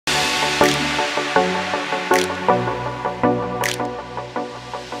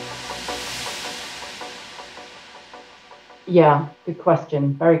Yeah, good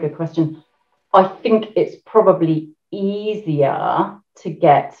question. Very good question. I think it's probably easier to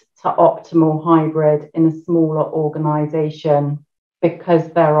get to optimal hybrid in a smaller organization because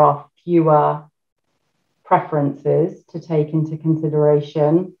there are fewer preferences to take into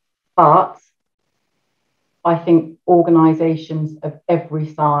consideration. But I think organizations of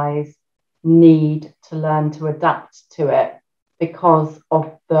every size need to learn to adapt to it because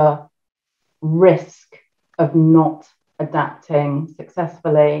of the risk of not adapting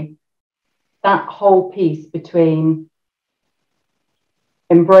successfully. That whole piece between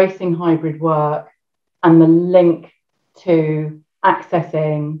embracing hybrid work and the link to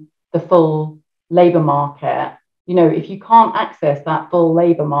accessing the full labour market. You know, if you can't access that full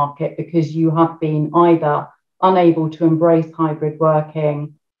labour market because you have been either unable to embrace hybrid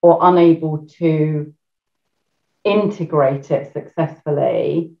working or unable to integrate it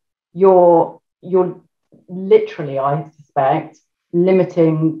successfully, you're literally, I suspect,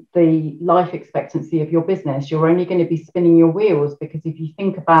 limiting the life expectancy of your business. You're only going to be spinning your wheels, because if you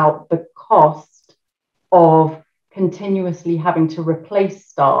think about the cost of continuously having to replace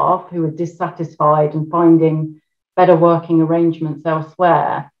staff who are dissatisfied and finding better working arrangements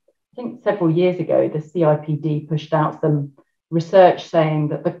elsewhere. I think several years ago, the CIPD pushed out some research saying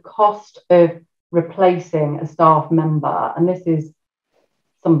that the cost of replacing a staff member, and this is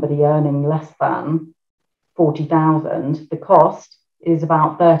somebody earning less than 40,000, the cost is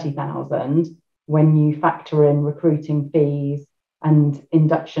about 30,000 when you factor in recruiting fees and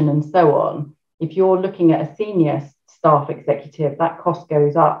induction and so on. If you're looking at a senior staff executive, that cost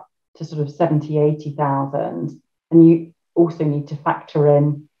goes up to sort of 70, 80,000. And you also need to factor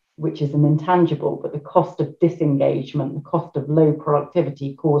in, which is an intangible, but the cost of disengagement, the cost of low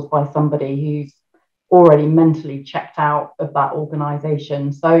productivity caused by somebody who's already mentally checked out of that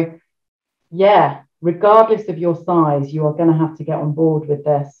organization. So yeah, regardless of your size, you are going to have to get on board with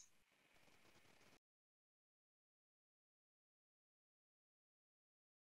this.